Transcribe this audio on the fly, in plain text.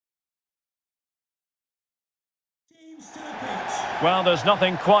Well, there's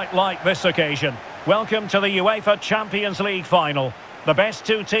nothing quite like this occasion. Welcome to the UEFA Champions League final. The best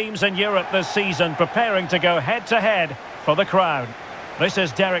two teams in Europe this season preparing to go head-to-head for the crown. This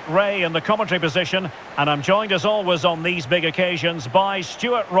is Derek Ray in the commentary position, and I'm joined as always on these big occasions by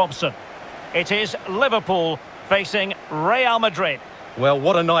Stuart Robson. It is Liverpool facing Real Madrid. Well,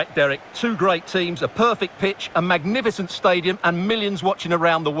 what a night, Derek. Two great teams, a perfect pitch, a magnificent stadium, and millions watching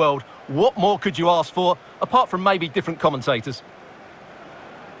around the world. What more could you ask for, apart from maybe different commentators?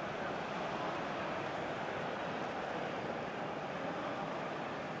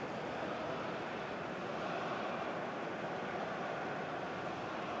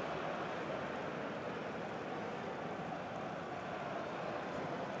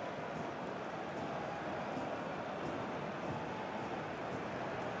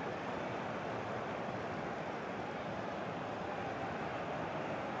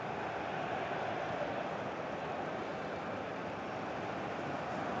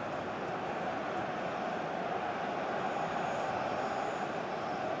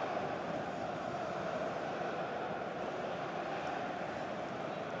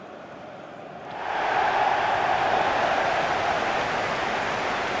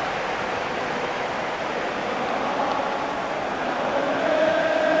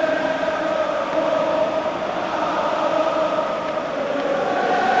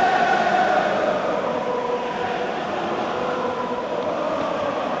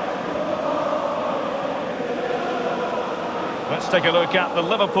 Let's take a look at the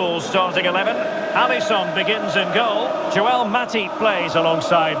Liverpool starting 11. Alisson begins in goal. Joel Matip plays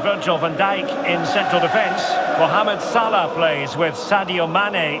alongside Virgil van Dijk in central defence. Mohamed Salah plays with Sadio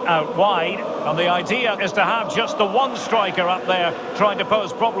Mane out wide. And the idea is to have just the one striker up there trying to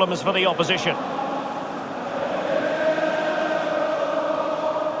pose problems for the opposition.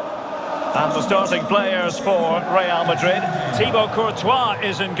 And the starting players for Real Madrid. Thibaut Courtois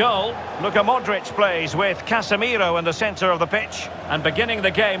is in goal. Luka Modric plays with Casemiro in the centre of the pitch. And beginning the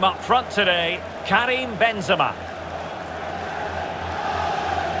game up front today, Karim Benzema.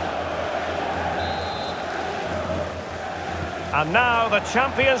 And now the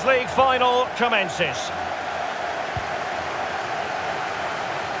Champions League final commences.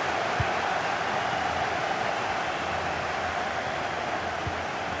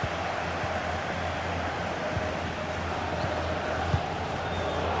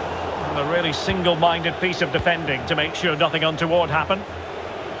 A really single-minded piece of defending to make sure nothing untoward happened.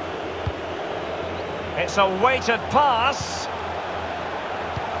 It's a weighted pass.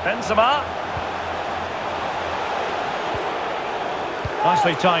 Benzema.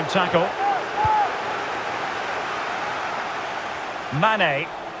 Nicely timed tackle. Mane.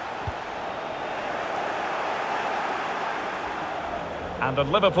 And a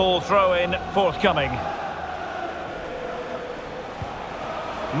Liverpool throw-in forthcoming.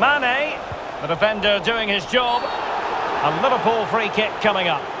 Mane, the defender doing his job. A Liverpool free kick coming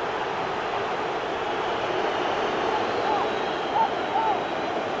up.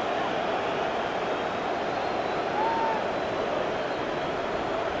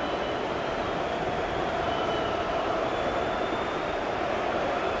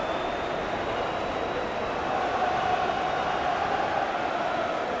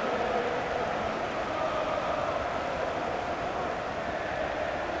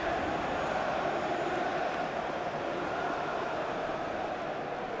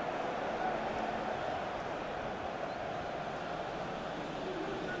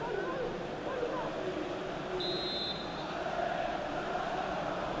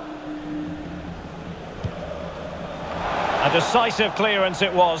 A decisive clearance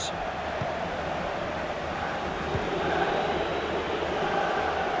it was.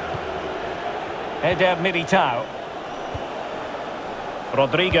 Eder Militao.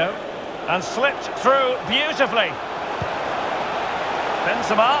 Rodrigo. And slipped through beautifully.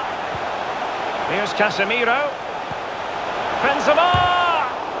 Benzema. Here's Casemiro.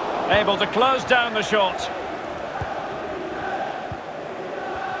 Benzema! Able to close down the shot.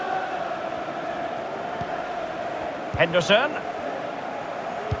 Henderson.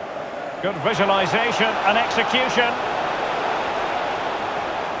 Good visualisation and execution.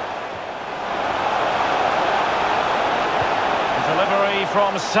 Delivery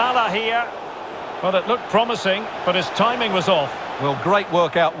from Salah here. Well, it looked promising, but his timing was off. Well, great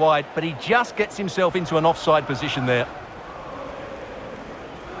work out wide, but he just gets himself into an offside position there.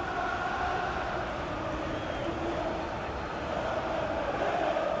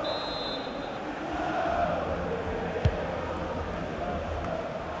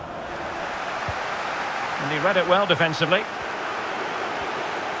 And he read it well defensively.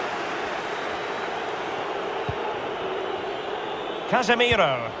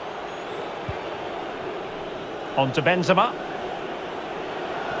 Casemiro. On to Benzema.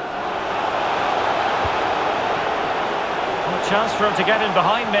 A chance for him to get in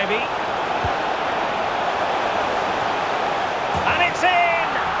behind, maybe. And it's in!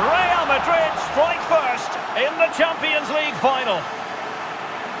 Real Madrid strike first in the Champions League final.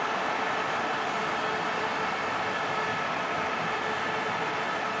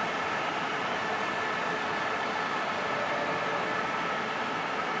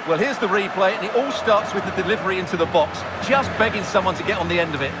 Well, here's the replay, and it all starts with the delivery into the box, just begging someone to get on the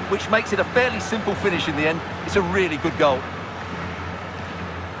end of it, which makes it a fairly simple finish in the end. It's a really good goal.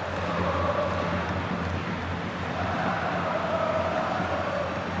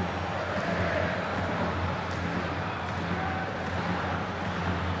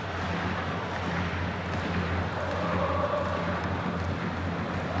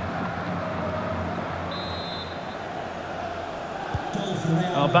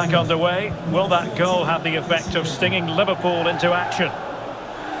 Back underway. Will that goal have the effect of stinging Liverpool into action?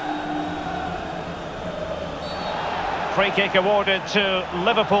 Free kick awarded to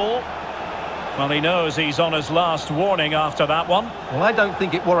Liverpool. Well, he knows he's on his last warning after that one. Well, I don't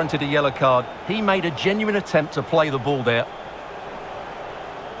think it warranted a yellow card. He made a genuine attempt to play the ball there.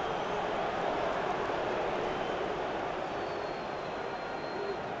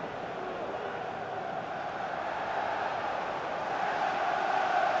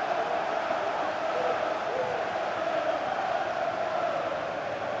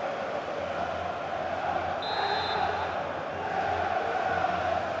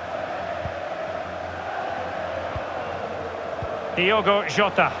 Diogo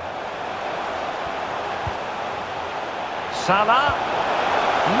Jota. Salah.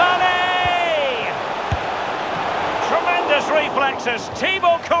 Mane! Tremendous reflexes.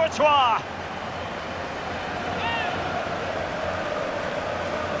 Thibaut Courtois.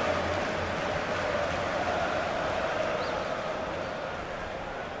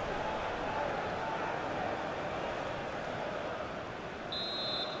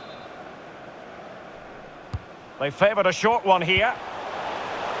 They favoured a short one here.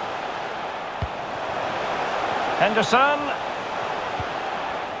 Henderson.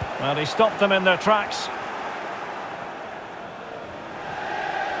 Well, he stopped them in their tracks.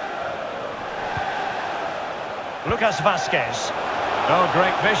 Lucas Vazquez. Oh,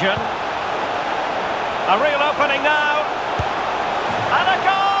 great vision. A real opening now. And a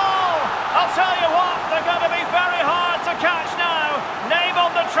goal! I'll tell you what, they're going to be very hard to catch now. Name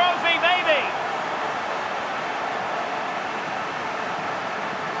on the trophy, maybe.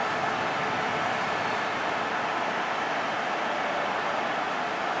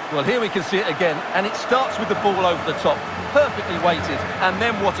 Well, here we can see it again, and it starts with the ball over the top, perfectly weighted, and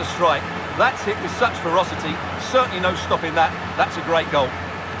then what a strike. That's hit with such ferocity, certainly no stopping that. That's a great goal.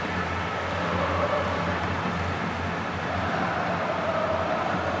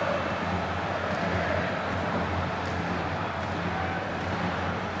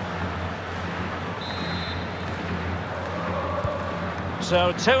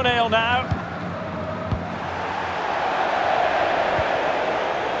 So 2-0 now.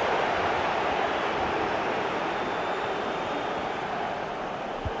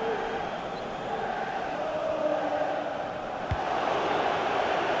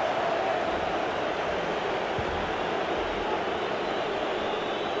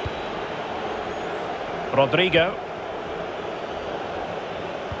 Rodrigo.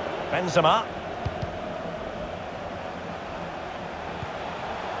 Benzema.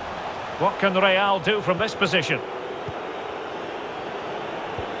 What can Real do from this position?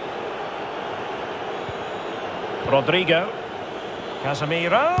 Rodrigo.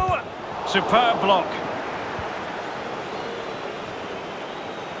 Casemiro. Superb block.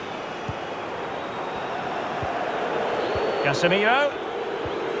 Casemiro.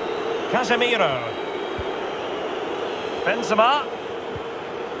 Casemiro. Benzema.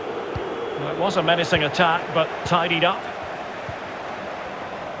 Well, it was a menacing attack, but tidied up.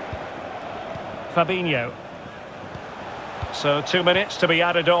 Fabinho. So 2 minutes to be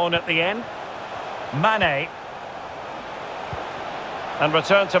added on at the end. Mane. And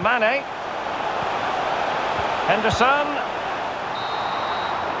return to Mane. Henderson.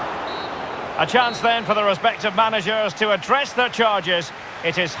 A chance then for the respective managers to address their charges.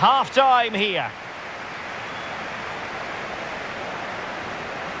 It is half-time here.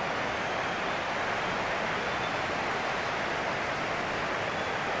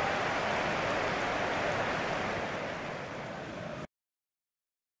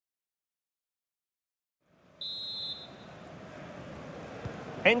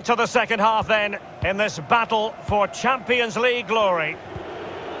 Into the second half then, in this battle for Champions League glory.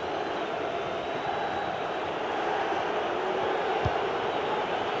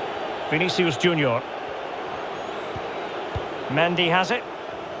 Vinicius Junior. Mendy has it.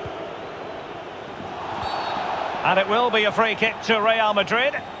 And it will be a free kick to Real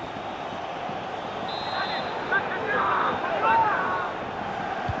Madrid.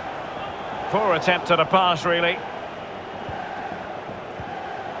 Poor attempt at a pass, really.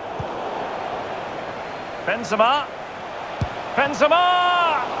 Benzema.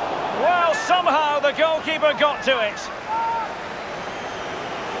 Benzema! Well, somehow the goalkeeper got to it.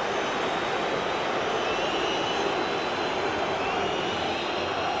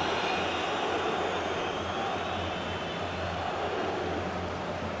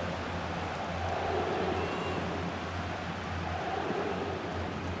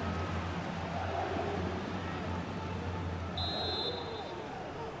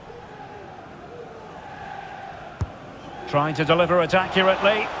 Trying to deliver it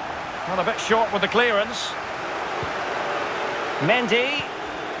accurately. Not a bit short with the clearance. Mendy.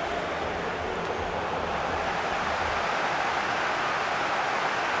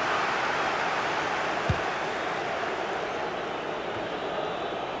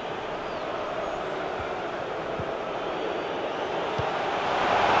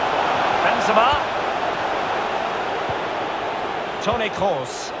 Benzema. Toni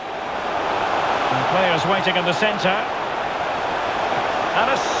Kroos. And players waiting in the centre. And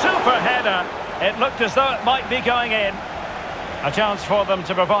a super header. It looked as though it might be going in. A chance for them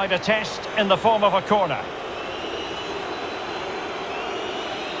to provide a test in the form of a corner.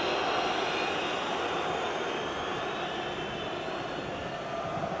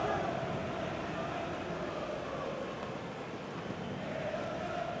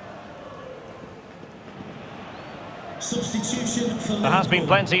 Substitution for There has been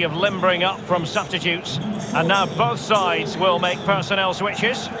plenty of limbering up from substitutes, and now both sides will make personnel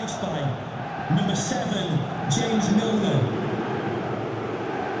switches. Number 7, James Milner.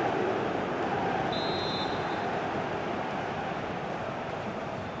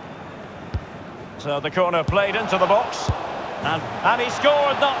 So the corner played into the box, and he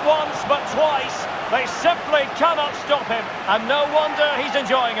scored not once but twice. They simply cannot stop him, and no wonder he's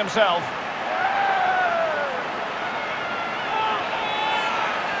enjoying himself.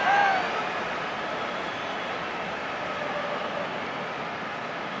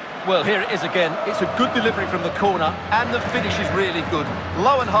 Well, here it is again. It's a good delivery from the corner, and the finish is really good.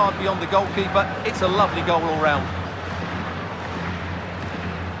 Low and hard beyond the goalkeeper. It's a lovely goal all round.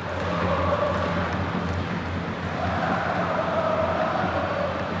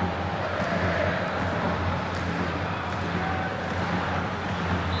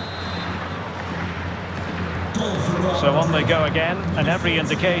 So on they go again, and every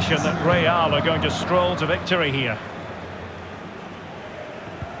indication that Real are going to stroll to victory here.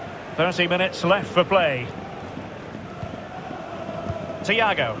 30 minutes left for play.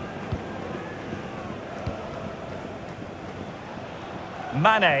 Thiago.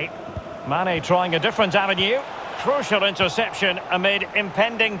 Mane trying a different avenue. Crucial interception amid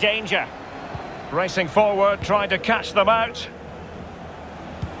impending danger. Racing forward, trying to catch them out.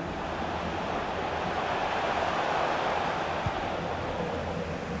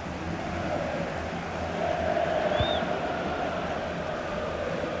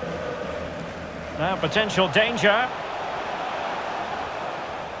 Now potential danger.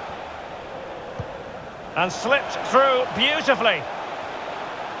 And slipped through beautifully.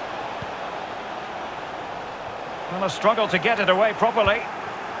 Well, a struggle to get it away properly.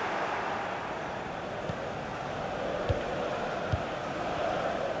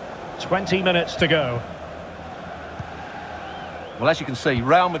 "20 minutes to go. Well, as you can see,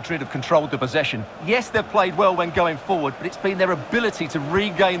 Real Madrid have controlled the possession. Yes, they've played well when going forward, but it's been their ability to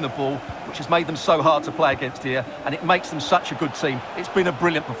regain the ball which has made them so hard to play against here, and it makes them such a good team. It's been a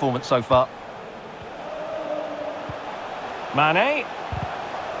brilliant performance so far. Mane.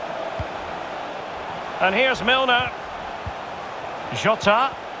 And here's Milner.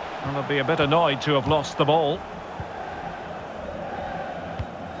 Jota. And they'll be a bit annoyed to have lost the ball.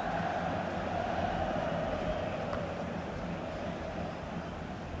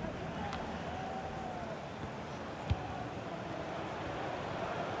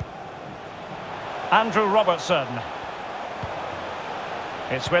 Andrew Robertson.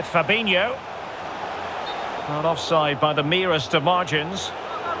 It's with Fabinho. Not offside by the merest of margins.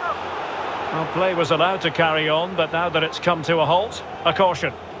 Well, play was allowed to carry on, but now that it's come to a halt, a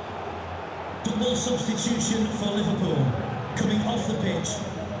caution. Double substitution for Liverpool. Coming off the pitch,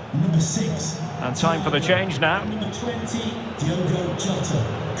 Number 6. And time for the change now. Number 20, Diogo Jota.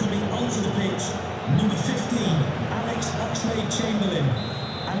 Coming onto the pitch, number 15, Alex Oxlade-Chamberlain.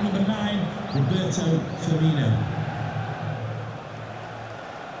 And number 9, Roberto Firmino.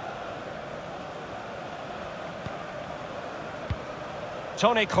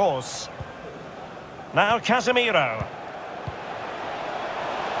 Toni Kroos. Now Casemiro.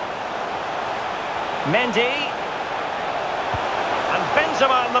 Mendy. And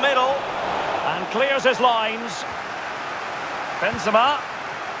Benzema in the middle. And clears his lines. Benzema.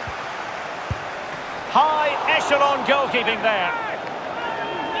 High echelon goalkeeping there.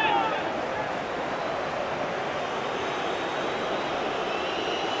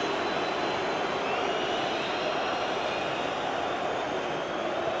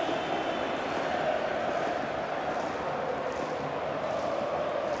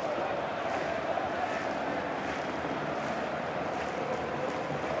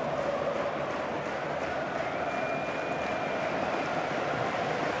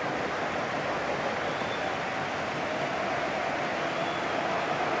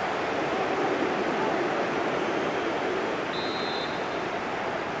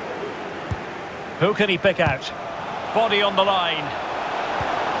 Who can he pick out? Body on the line.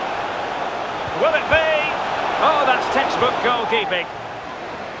 Will it be? Oh, that's textbook goalkeeping.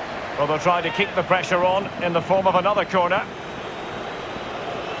 Well, they'll try to keep the pressure on in the form of another corner.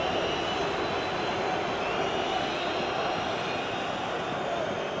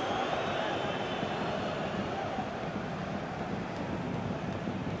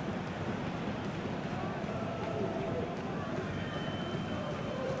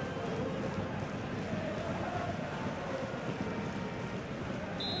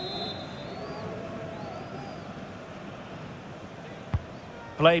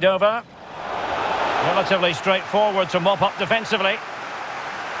 Played over. Relatively straightforward to mop up defensively.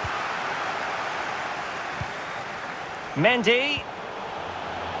 Mendy.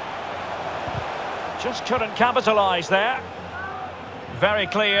 Just couldn't capitalise there. Very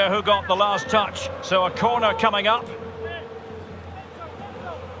clear who got the last touch. So a corner coming up.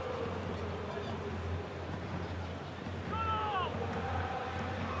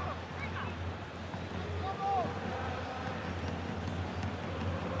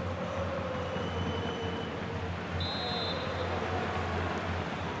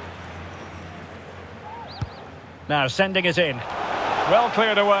 Now sending it in. Well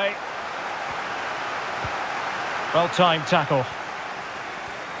cleared away. Well-timed tackle.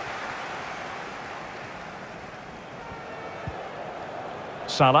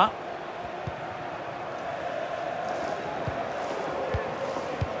 Salah.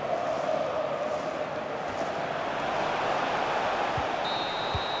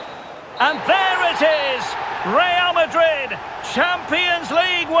 And there it is! Real Madrid, Champions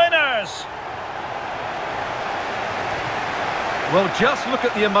League winners! Well, just look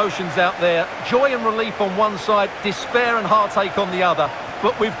at the emotions out there. Joy and relief on one side, despair and heartache on the other.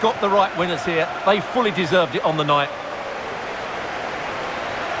 But we've got the right winners here. They fully deserved it on the night.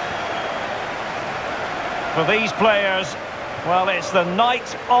 For these players, well, it's the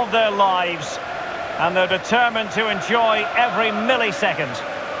night of their lives. And they're determined to enjoy every millisecond.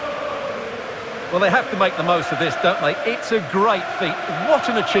 Well, they have to make the most of this, don't they? It's a great feat. What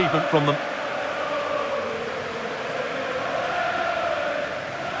an achievement from them.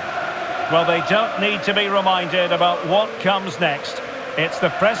 Well, they don't need to be reminded about what comes next. It's the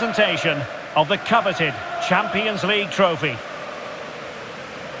presentation of the coveted Champions League trophy.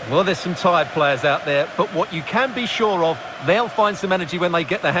 Well, there's some tired players out there, but what you can be sure of, they'll find some energy when they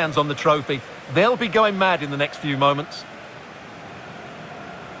get their hands on the trophy. They'll be going mad in the next few moments.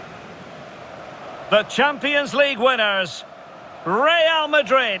 The Champions League winners, Real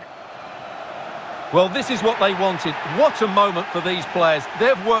Madrid. Well, this is what they wanted. What a moment for these players.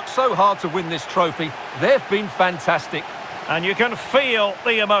 They've worked so hard to win this trophy. They've been fantastic. And you can feel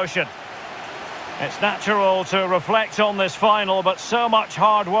the emotion. It's natural to reflect on this final, but so much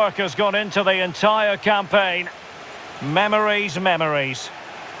hard work has gone into the entire campaign. Memories, memories.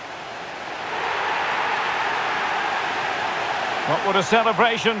 What would a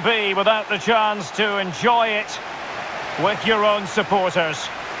celebration be without the chance to enjoy it with your own supporters?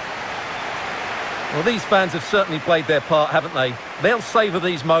 Well, these fans have certainly played their part, haven't they? They'll savour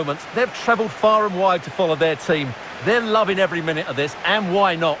these moments. They've travelled far and wide to follow their team. They're loving every minute of this, and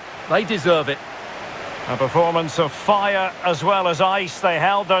why not? They deserve it. A performance of fire as well as ice. They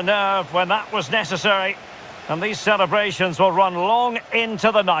held their nerve when that was necessary. And these celebrations will run long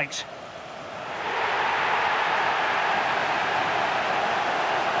into the night.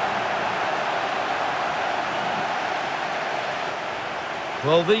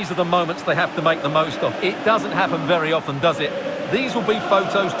 Well, these are the moments they have to make the most of. It doesn't happen very often, does it? These will be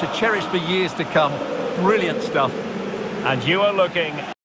photos to cherish for years to come. Brilliant stuff. And you are looking